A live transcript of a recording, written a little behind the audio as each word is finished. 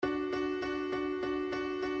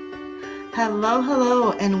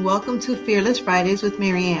Hello, and welcome to Fearless Fridays with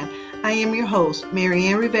Maryann. I am your host,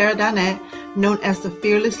 Maryann Rivera-Donnet, known as the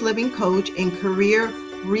Fearless Living Coach and Career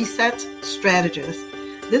Reset Strategist.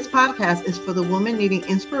 This podcast is for the woman needing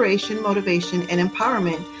inspiration, motivation, and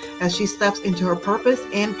empowerment as she steps into her purpose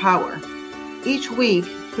and power. Each week,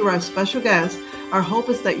 through our special guests, our hope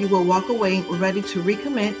is that you will walk away ready to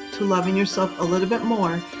recommit to loving yourself a little bit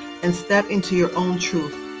more and step into your own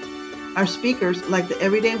truth. Our speakers, like the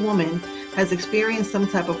everyday woman, has experienced some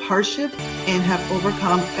type of hardship and have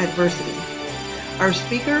overcome adversity. Our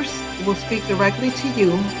speakers will speak directly to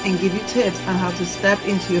you and give you tips on how to step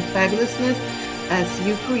into your fabulousness as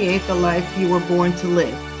you create the life you were born to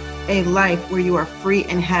live, a life where you are free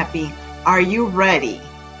and happy. Are you ready?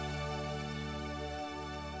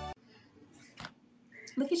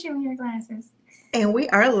 Look at you in your glasses. And we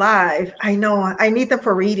are live. I know, I need them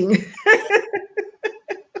for reading.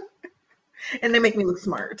 And they make me look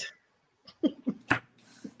smart.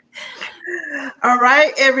 All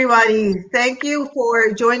right, everybody. Thank you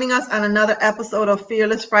for joining us on another episode of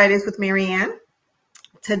Fearless Fridays with Maryann.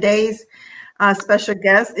 Today's special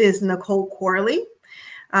guest is Nicole Corley.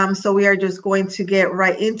 So we are just going to get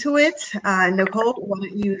right into it. Nicole, why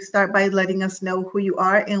don't you start by letting us know who you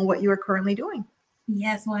are and what you are currently doing?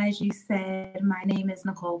 Yes, well, as you said, my name is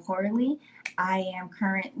Nicole Corley. I am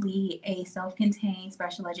currently a self-contained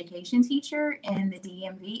special education teacher in the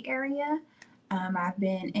DMV area. I've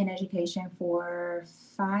been in education for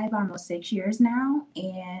 5, almost 6 years now,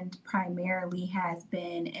 and primarily has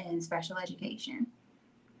been in special education.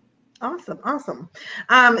 Awesome.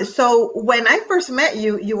 So when I first met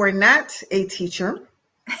you, you were not a teacher.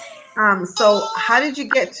 So how did you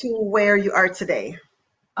get to where you are today?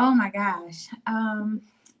 Oh my gosh. I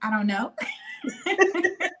don't know.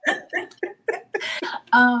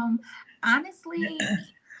 Honestly,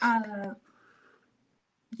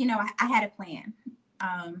 I had a plan.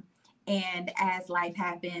 And as life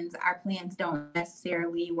happens, our plans don't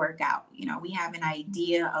necessarily work out. We have an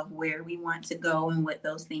idea of where we want to go and what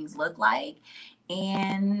those things look like.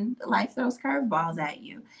 And life throws curveballs at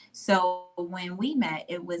you. So when we met,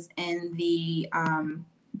 it was in the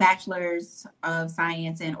Bachelor's of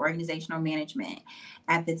Science in Organizational Management.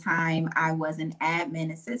 At the time, I was an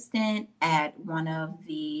admin assistant at one of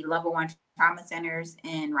the level 1 trauma centers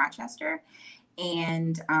in Rochester.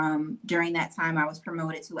 And during that time, I was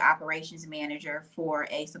promoted to operations manager for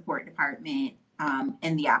a support department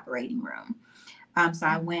in the operating room. So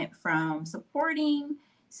I went from supporting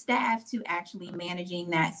staff to actually managing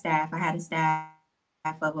that staff. I had a staff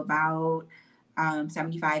of about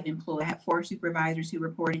 75 employees. I had 4 supervisors who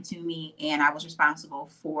reported to me, and I was responsible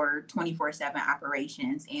for 24/7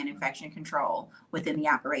 operations and infection control within the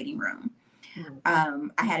operating room. I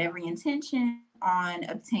had every intention on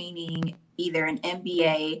obtaining either an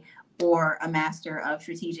MBA or a Master of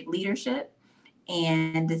Strategic Leadership,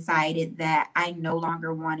 and decided that I no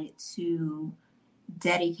longer wanted to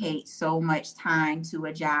dedicate so much time to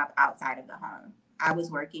a job outside of the home. I was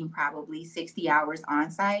working probably 60 hours on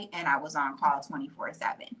site, and I was on call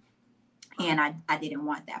 24/7. And I didn't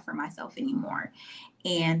want that for myself anymore.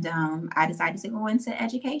 And I decided to go into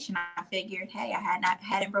education. I figured, hey, I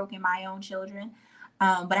hadn't broken my own children,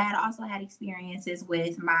 but I had also had experiences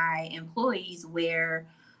with my employees where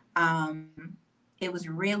it was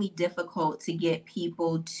really difficult to get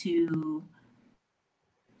people to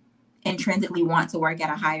intrinsically want to work at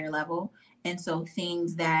a higher level. And so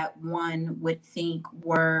things that one would think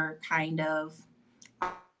were kind of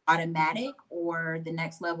automatic or the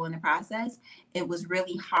next level in the process, it was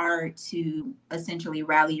really hard to essentially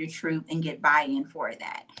rally your troop and get buy-in for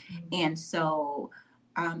that. And so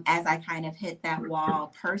as I kind of hit that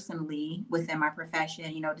wall personally within my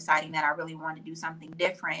profession, deciding that I really wanted to do something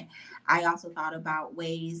different, I also thought about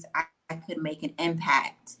ways I could make an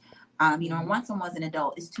impact. Once someone's an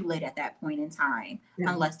adult, it's too late at that point in time,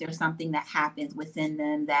 unless there's something that happens within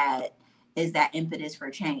them that is that impetus for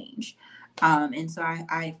change. And so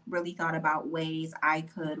I really thought about ways I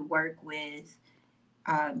could work with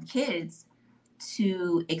kids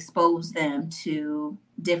to expose them to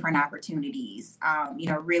different opportunities,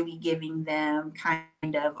 really giving them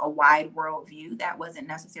kind of a wide worldview that wasn't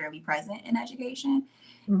necessarily present in education.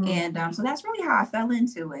 And so that's really how I fell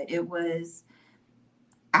into it.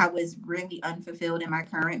 I was really unfulfilled in my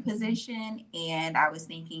current position, and I was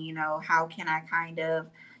thinking, how can I kind of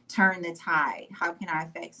turn the tide? How can I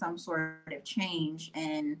affect some sort of change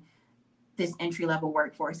in this entry-level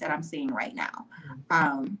workforce that I'm seeing right now?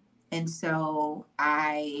 And so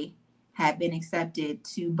I had been accepted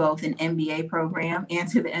to both an MBA program and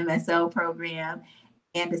to the MSL program,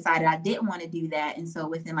 and decided I didn't want to do that. And so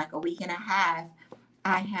within like a week and a half,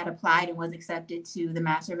 I had applied and was accepted to the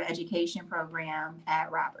Master of Education program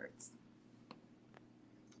at Roberts.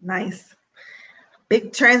 Nice.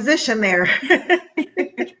 Big transition there.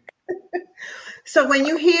 So when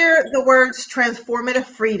you hear the words transformative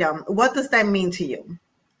freedom, what does that mean to you?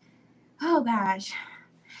 Oh gosh.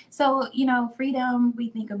 So, freedom, we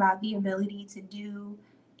think about the ability to do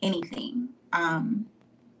anything.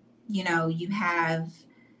 You have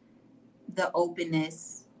the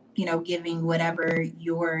openness, giving whatever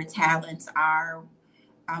your talents are,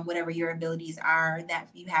 whatever your abilities are, that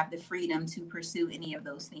you have the freedom to pursue any of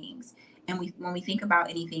those things. And when we think about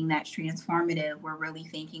anything that's transformative, we're really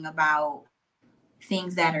thinking about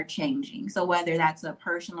things that are changing. So whether that's a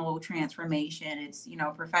personal transformation, it's,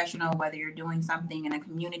 professional, whether you're doing something in a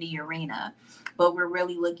community arena, but we're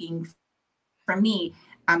really looking, for me,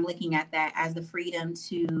 I'm looking at that as the freedom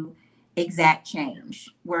to exact change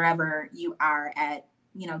wherever you are at,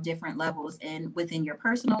 different levels, and within your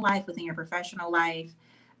personal life, within your professional life,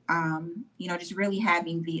 just really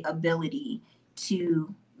having the ability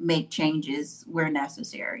to make changes where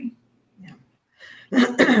necessary.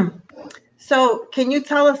 Yeah. So can you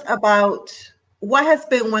tell us about what has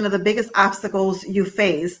been one of the biggest obstacles you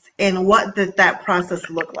faced, and what did that process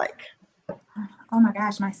look like? Oh my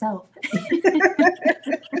gosh, myself.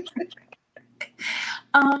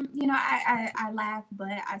 I laugh, but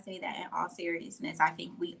I say that in all seriousness. I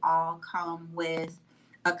think we all come with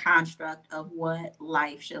a construct of what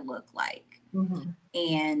life should look like. Mm-hmm.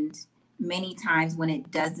 And many times when it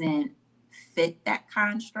doesn't fit that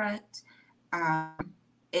construct,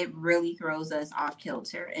 it really throws us off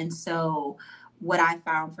kilter. And so what I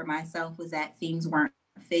found for myself was that things weren't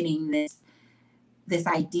fitting this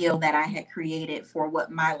ideal that I had created for what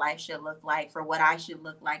my life should look like, for what I should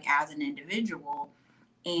look like as an individual.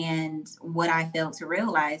 And what I failed to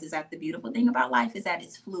realize is that the beautiful thing about life is that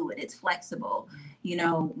it's fluid, it's flexible.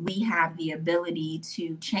 We have the ability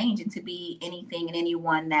to change and to be anything and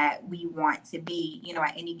anyone that we want to be,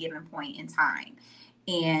 at any given point in time.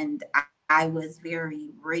 And I was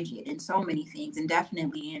very rigid in so many things, and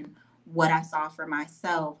definitely in what I saw for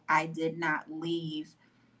myself, I did not leave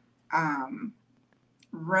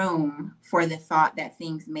room for the thought that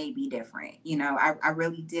things may be different. I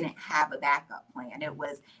really didn't have a backup plan. It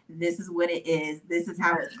was, this is what it is. This is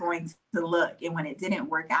how it's going to look. And when it didn't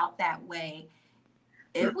work out that way,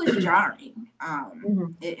 it was jarring.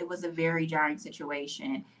 It was a very jarring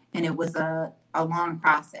situation. And it was a long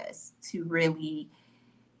process to really,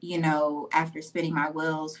 after spinning my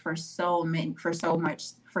wheels for so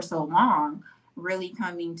long, really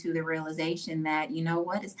coming to the realization that,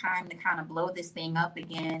 it's time to kind of blow this thing up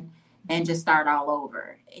again and just start all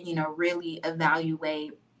over. Really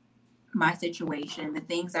evaluate my situation, the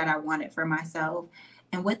things that I wanted for myself,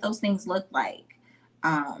 and what those things look like.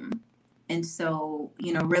 And so,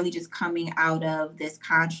 really just coming out of this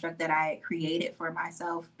construct that I had created for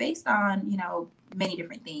myself based on, many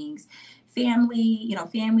different things, family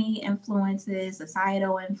influences,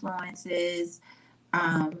 societal influences,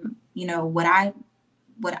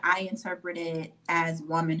 what I interpreted as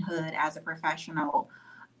womanhood as a professional.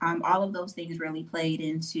 All of those things really played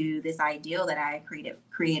into this ideal that I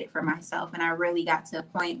created for myself. And I really got to a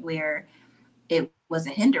point where it was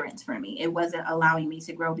a hindrance for me. It wasn't allowing me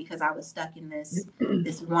to grow because I was stuck in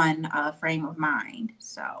this one frame of mind.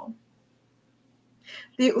 So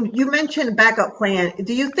You mentioned backup plan.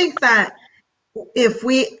 Do you think that if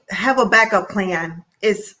we have a backup plan,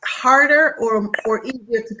 it's harder or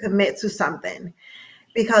easier to commit to something?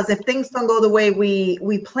 Because if things don't go the way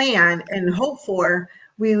we plan and hope for,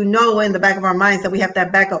 we know in the back of our minds that we have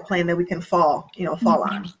that backup plan that we can fall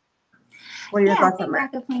on. What are your thoughts on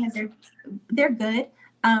that? Backup plans they're good.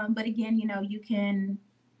 But again, you can,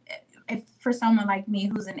 if for someone like me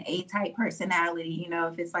who's an A-type personality,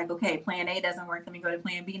 if it's like, okay, plan A doesn't work, let me go to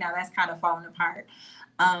plan B. Now that's kind of falling apart.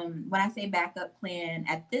 When I say backup plan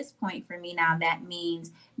at this point for me now, that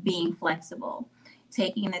means being flexible,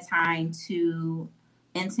 taking the time to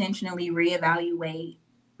intentionally reevaluate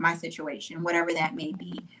my situation, whatever that may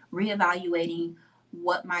be, reevaluating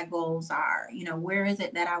what my goals are, where is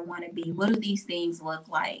it that I want to be? What do these things look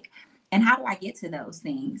like? And how do I get to those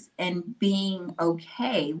things? And being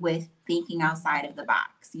okay with thinking outside of the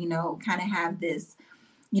box, kind of have this,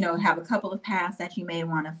 have a couple of paths that you may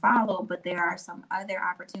want to follow, but there are some other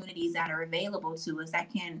opportunities that are available to us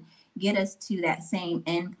that can get us to that same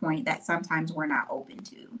endpoint that sometimes we're not open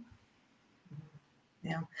to.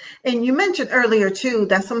 Yeah. And you mentioned earlier too,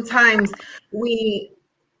 that sometimes we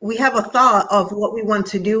have a thought of what we want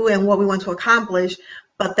to do and what we want to accomplish,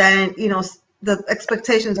 but then, the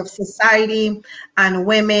expectations of society and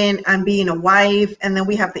women and being a wife, and then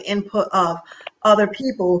we have the input of other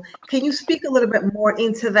people. Can you speak a little bit more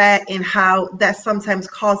into that and how that sometimes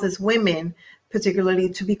causes women, particularly,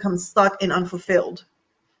 to become stuck and unfulfilled?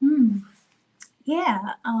 Hmm. Yeah.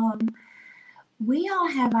 We all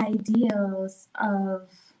have ideals of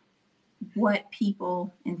what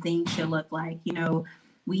people and things should look like.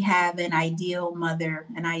 We have an ideal mother,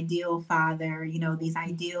 an ideal father, these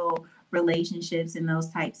ideal relationships and those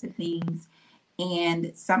types of things.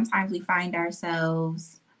 And sometimes we find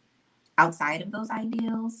ourselves outside of those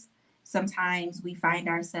ideals. Sometimes we find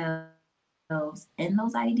ourselves in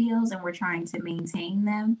those ideals and we're trying to maintain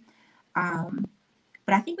them. Um,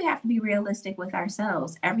 but I think we have to be realistic with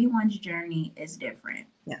ourselves. Everyone's journey is different.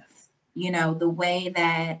 Yes. The way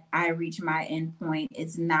that I reach my end point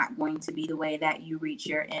is not going to be the way that you reach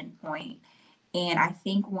your end point. And I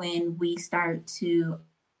think when we start to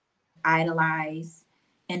idolize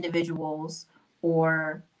individuals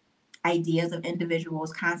or ideas of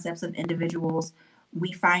individuals, concepts of individuals,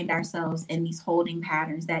 we find ourselves in these holding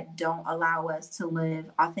patterns that don't allow us to live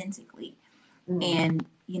authentically. Mm. And,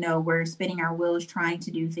 we're spinning our wheels trying to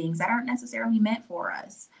do things that aren't necessarily meant for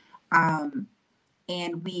us.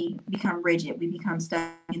 And we become rigid, we become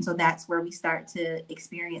stuck. And so that's where we start to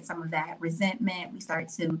experience some of that resentment. We start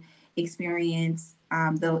to experience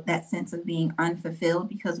that sense of being unfulfilled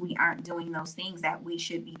because we aren't doing those things that we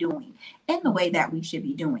should be doing in the way that we should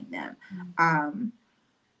be doing them.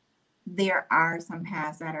 There are some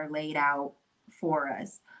paths that are laid out for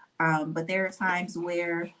us, but there are times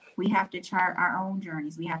where we have to chart our own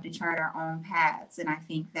journeys. We have to chart our own paths. And I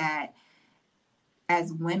think that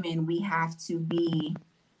as women, we have to be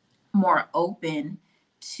more open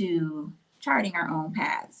to charting our own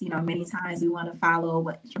paths. Many times we want to follow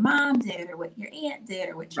what your mom did or what your aunt did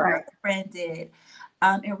or what your friend did,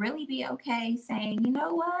 and really be okay saying, you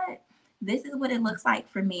know what, this is what it looks like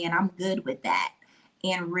for me and I'm good with that.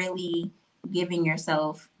 And really giving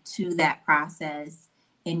yourself to that process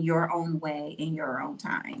in your own way, in your own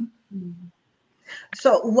time.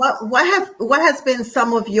 So what has been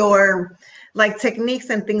some of your like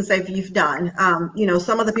techniques and things that you've done?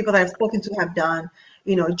 Some of the people that I've spoken to have done,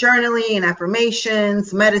 journaling and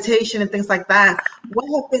affirmations, meditation and things like that.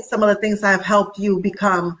 What have been some of the things that have helped you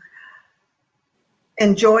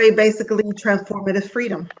enjoy basically transformative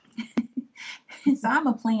freedom? So I'm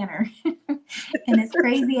a planner. And as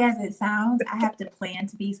crazy as it sounds, I have to plan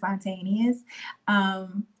to be spontaneous.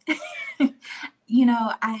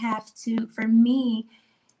 I have to, for me,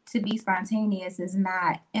 to be spontaneous is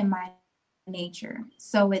not in my nature.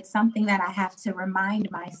 So it's something that I have to remind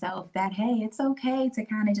myself that, hey, it's okay to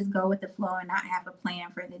kind of just go with the flow and not have a plan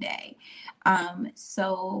for the day.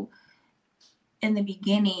 So in the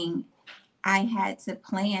beginning, I had to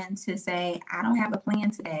plan to say, I don't have a plan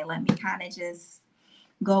today. Let me kind of just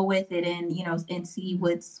go with it and see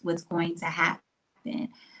what's going to happen.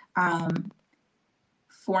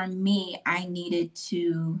 For me, I needed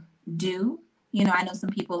to do. I know some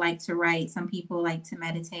people like to write, some people like to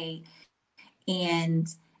meditate. And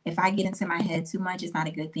if I get into my head too much, it's not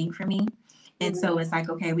a good thing for me. And so it's like,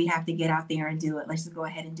 okay, we have to get out there and do it. Let's just go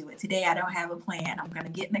ahead and do it. Today, I don't have a plan. I'm going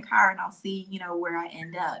to get in the car and I'll see, where I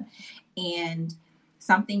end up. And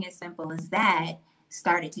something as simple as that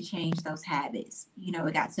started to change those habits.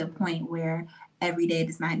 It got to a point where every day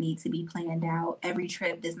does not need to be planned out. Every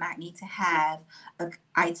trip does not need to have an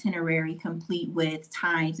itinerary complete with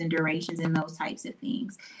times and durations and those types of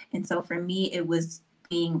things. And so for me, it was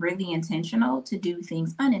being really intentional to do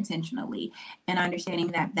things unintentionally and understanding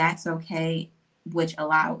that that's okay, which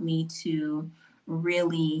allowed me to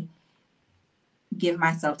really give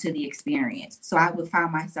myself to the experience. So I would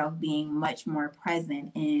find myself being much more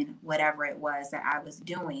present in whatever it was that I was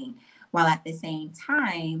doing, while at the same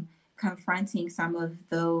time confronting some of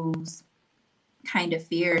those kind of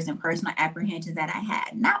fears and personal apprehensions that I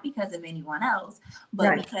had, not because of anyone else,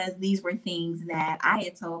 but because these were things that I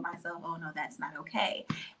had told myself, oh no, that's not okay.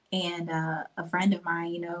 And a friend of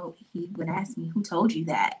mine, he would ask me, who told you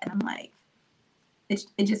that? And I'm like,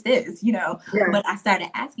 it just is, but I started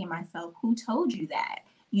asking myself, who told you that?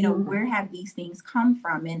 Where have these things come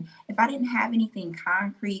from? And if I didn't have anything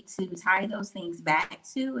concrete to tie those things back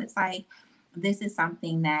to, it's like, this is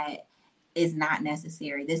something that is not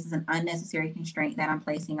necessary. This is an unnecessary constraint that I'm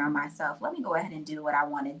placing on myself. Let me go ahead and do what I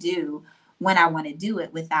want to do when I want to do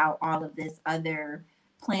it without all of this other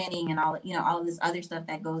planning and all of this other stuff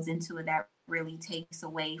that goes into it that really takes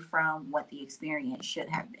away from what the experience should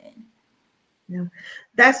have been. Yeah.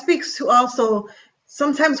 That speaks to also,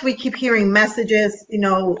 sometimes we keep hearing messages,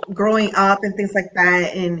 growing up and things like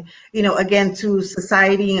that. And, again, to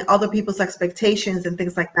society and other people's expectations and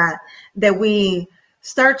things like that, that we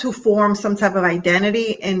start to form some type of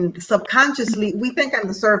identity, and subconsciously we think on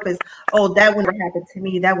the surface, oh, that would never happen to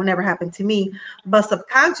me, that would never happen to me, but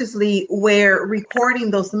subconsciously we're recording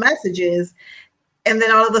those messages, and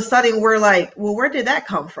then all of a sudden we're like, well, where did that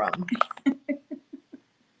come from?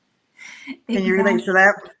 Can you relate to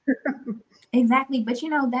that? Exactly. But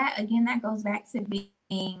that again, that goes back to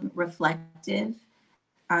being reflective,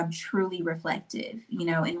 truly reflective,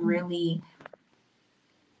 and really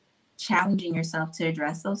challenging yourself to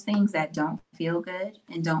address those things that don't feel good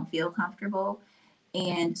and don't feel comfortable,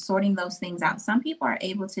 and sorting those things out. Some people are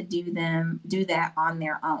able to do that on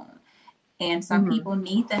their own. And some people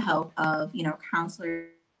need the help of, counselors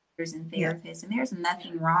and therapists, and there's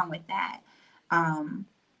nothing wrong with that.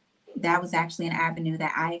 That was actually an avenue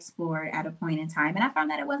that I explored at a point in time. And I found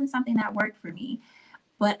that it wasn't something that worked for me,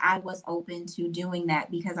 but I was open to doing that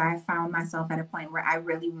because I found myself at a point where I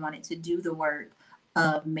really wanted to do the work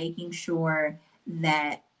of making sure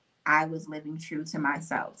that I was living true to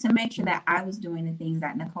myself, to make sure that I was doing the things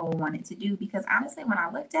that Nicole wanted to do. Because honestly, when I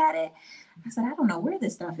looked at it, I said, I don't know where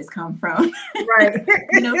this stuff has come from. Right.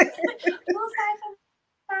 Whose life am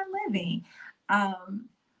I living?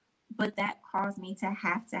 But that caused me to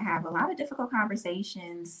have a lot of difficult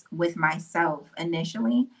conversations with myself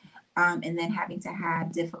initially, and then having to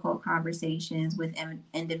have difficult conversations with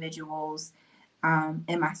individuals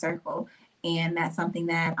in my circle. And that's something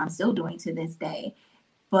that I'm still doing to this day.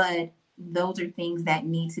 But those are things that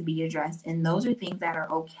need to be addressed. And those are things that are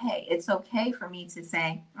okay. It's okay for me to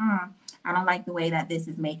say, I don't like the way that this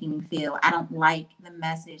is making me feel. I don't like the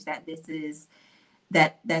message that this is,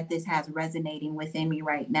 that this has resonating within me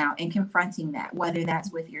right now, and confronting that, whether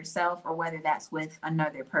that's with yourself or whether that's with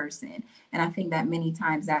another person. And I think that many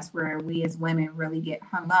times that's where we as women really get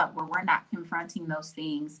hung up, where we're not confronting those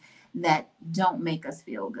things that don't make us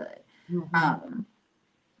feel good.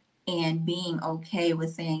 And being okay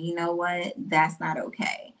with saying, you know what, that's not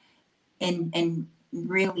okay. And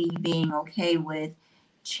really being okay with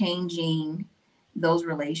changing those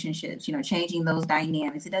relationships, changing those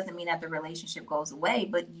dynamics. It doesn't mean that the relationship goes away,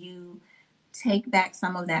 but you take back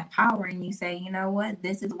some of that power and you say, you know what,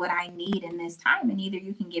 this is what I need in this time. And either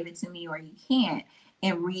you can give it to me or you can't.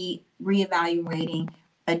 And reevaluating,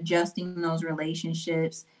 adjusting those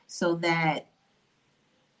relationships so that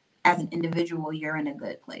as an individual, you're in a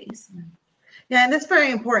good place. Yeah, and that's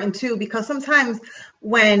very important too, because sometimes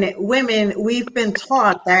when women, we've been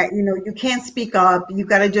taught that, you can't speak up, you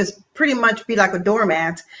got to just pretty much be like a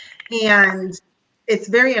doormat, and it's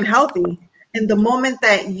very unhealthy. And the moment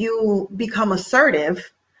that you become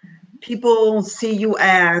assertive, people see you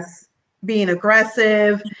as being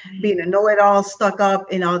aggressive, being a know-it-all, stuck up,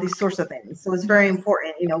 and all these sorts of things. So it's very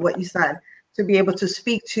important, what you said, to be able to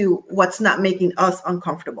speak to what's not making us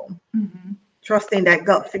uncomfortable. Trusting that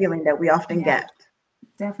gut feeling that we often get.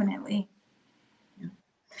 Definitely.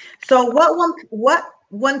 So what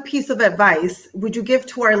one piece of advice would you give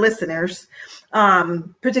to our listeners,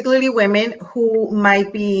 particularly women who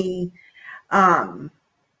might be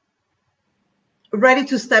ready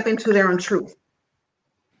to step into their own truth?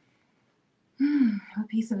 A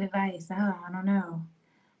piece of advice. Oh, I don't know.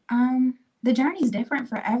 The journey is different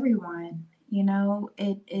for everyone.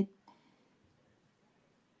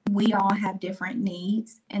 We all have different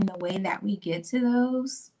needs, and the way that we get to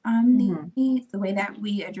those needs, the way that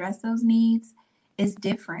we address those needs is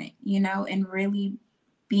different, and really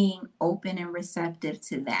being open and receptive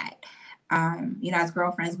to that. As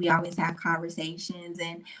girlfriends, we always have conversations,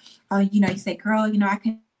 and, you say, girl, I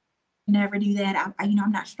can never do that.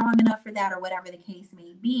 I'm not strong enough for that, or whatever the case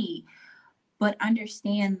may be. But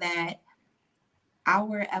understand that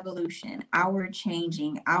our evolution, our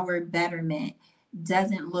changing, our betterment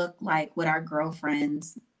doesn't look like what our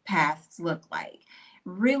girlfriends' paths look like.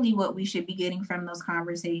 Really, what we should be getting from those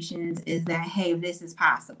conversations is that, hey, this is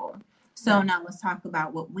possible. So now let's talk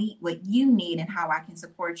about what you need and how I can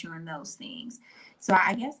support you in those things. So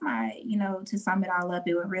I guess to sum it all up,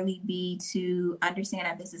 it would really be to understand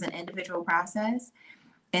that this is an individual process.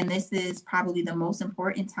 And this is probably the most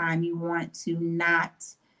important time you want to not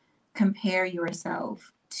compare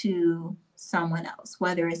yourself to someone else,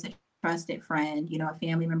 whether it's a trusted friend, a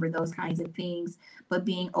family member, those kinds of things, but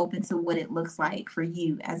being open to what it looks like for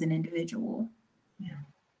you as an individual. Yeah.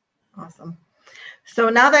 Awesome. So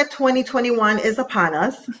now that 2021 is upon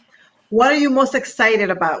us, what are you most excited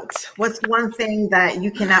about? What's one thing that you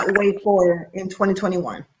cannot wait for in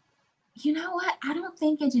 2021? You know what? I don't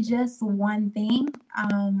think it's just one thing.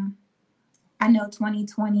 I know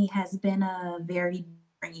 2020 has been a very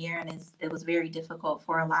different year, and it was very difficult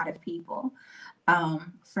for a lot of people.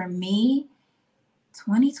 For me,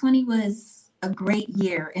 2020 was a great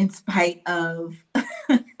year in spite of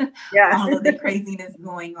Yeah. all of the craziness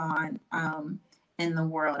going on in the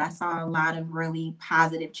world. I saw a lot of really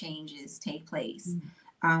positive changes take place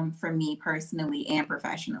for me personally and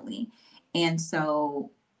professionally. And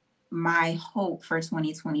so my hope for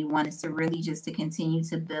 2021 is to really just to continue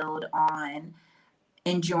to build on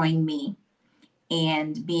enjoying me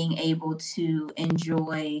and being able to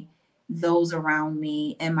enjoy those around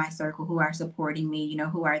me in my circle who are supporting me, you know,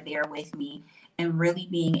 who are there with me, and really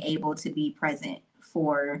being able to be present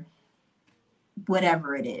for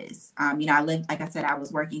whatever it is. You know, I lived, like I said, I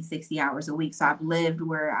was working 60 hours a week. So I've lived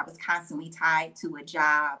where I was constantly tied to a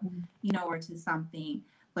job, you know, or to something,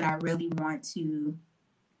 but I really want to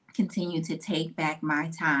continue to take back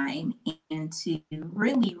my time and to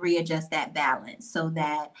really readjust that balance so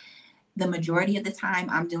that the majority of the time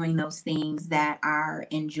I'm doing those things that are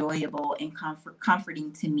enjoyable and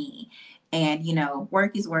comforting to me. And, you know,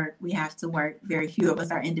 work is work. We have to work. Very few of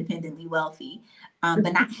us are independently wealthy,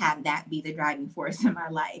 but not have that be the driving force in my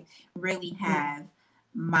life. Really have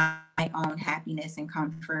my own happiness and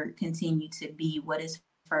comfort continue to be what is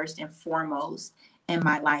first and foremost in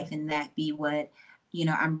my life. And that be what, you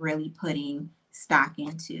know, I'm really putting stock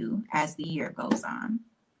into as the year goes on.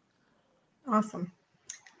 Awesome.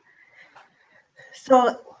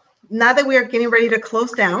 So now that we are getting ready to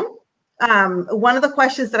close down, one of the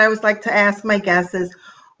questions that I always like to ask my guests is,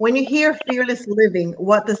 when you hear fearless living,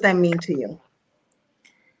 what does that mean to you?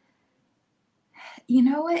 You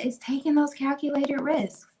know what? It's taking those calculated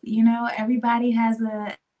risks. You know, everybody has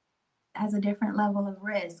a different level of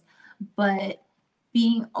risk, but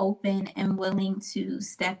being open and willing to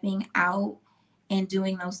stepping out and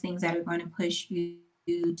doing those things that are going to push you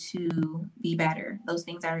to be better, those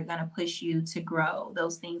things that are going to push you to grow,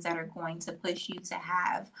 those things that are going to push you to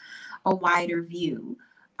have a wider view.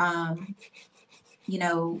 You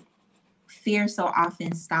know, fear so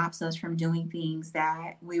often stops us from doing things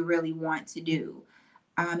that we really want to do.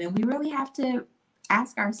 And we really have to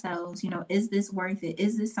ask ourselves, you know, is this worth it?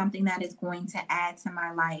 Is this something that is going to add to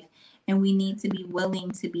my life? And we need to be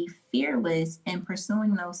willing to be fearless in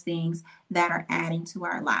pursuing those things that are adding to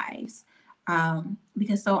our lives.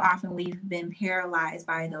 Because so often we've been paralyzed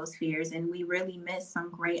by those fears and we really miss some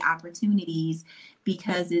great opportunities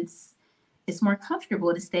because it's more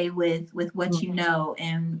comfortable to stay with what you know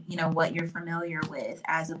and, you know, what you're familiar with,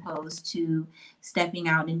 as opposed to stepping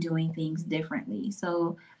out and doing things differently.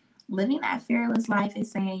 So living that fearless life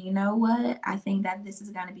is saying, you know what, I think that this is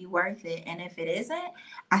going to be worth it. And if it isn't,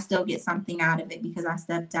 I still get something out of it because I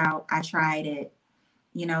stepped out, I tried it.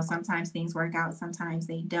 You know, sometimes things work out, sometimes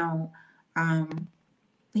they don't.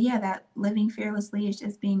 But yeah, that living fearlessly is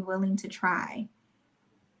just being willing to try.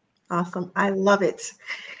 Awesome. I love it.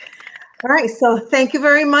 All right. So thank you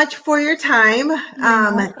very much for your time.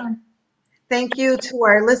 You're welcome. Thank you to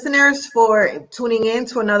our listeners for tuning in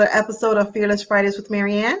to another episode of Fearless Fridays with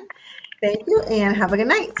Maryann. Thank you and have a good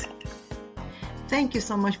night. Thank you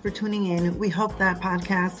so much for tuning in. We hope that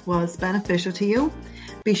podcast was beneficial to you.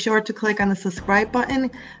 Be sure to click on the subscribe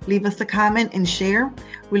button, leave us a comment, and share.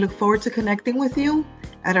 We look forward to connecting with you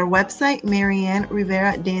at our website,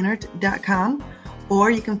 MaryanRiveraDannert.com,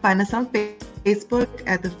 or you can find us on Facebook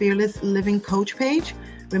at the Fearless Living Coach page.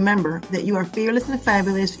 Remember that you are fearless and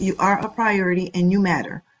fabulous, you are a priority, and you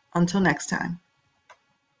matter. Until next time.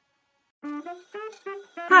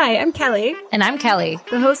 Hi, I'm Kelly. And I'm Kelly,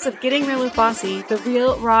 the hosts of Getting Real with Bossy, the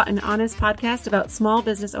real, raw, and honest podcast about small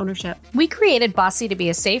business ownership. We created Bossy to be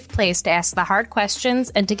a safe place to ask the hard questions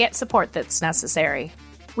and to get support that's necessary.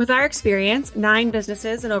 With our experience, 9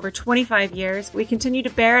 businesses and over 25 years, we continue to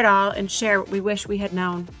bear it all and share what we wish we had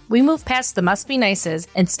known. We move past the must be nices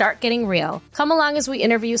and start getting real. Come along as we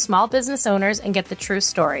interview small business owners and get the true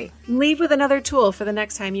story. Leave with another tool for the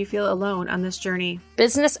next time you feel alone on this journey.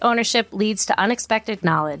 Business ownership leads to unexpected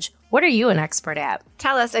knowledge. What are you an expert at?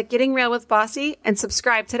 Tell us at Getting Real with Bossy and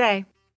subscribe today.